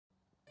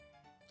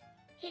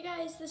Hey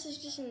guys, this is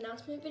just an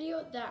announcement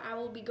video that I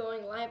will be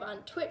going live on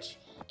Twitch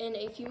in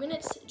a few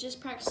minutes, just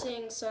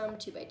practicing some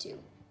 2x2.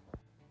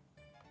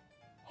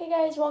 Hey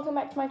guys, welcome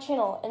back to my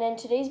channel, and in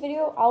today's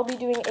video, I'll be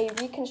doing a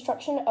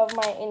reconstruction of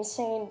my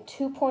insane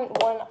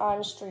 2.1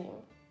 on stream.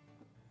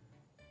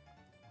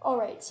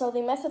 Alright, so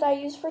the method I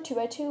use for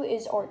 2x2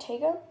 is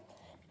Ortega,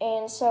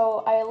 and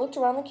so I looked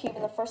around the cube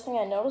and the first thing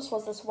I noticed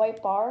was this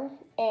white bar,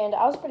 and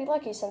I was pretty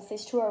lucky since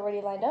these two are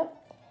already lined up.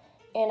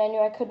 And I knew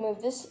I could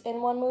move this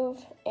in one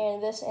move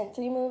and this in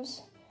 3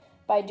 moves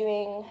by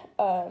doing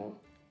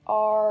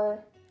R,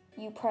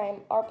 U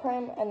prime, R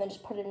prime, and then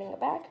just put it in the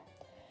back.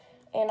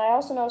 And I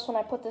also noticed when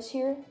I put this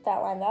here,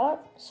 that lined that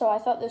up. So I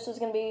thought this was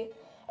going to be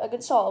a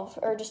good solve,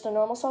 or just a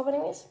normal solve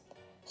anyways.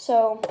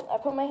 So I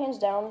put my hands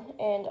down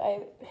and I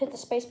hit the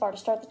space bar to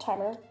start the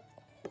timer.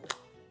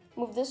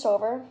 Move this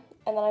over,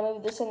 and then I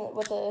move this in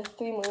with the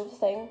 3 move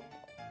thing.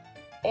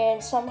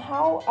 And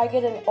somehow I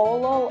get an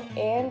OLL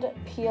and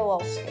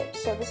PLL skip.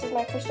 So this is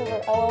my first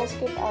ever LL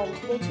skip on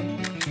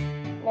 2x2.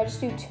 And I just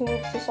do 2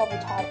 moves to solve the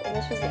top. And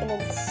this was an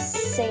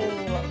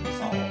insanely lucky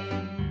solve.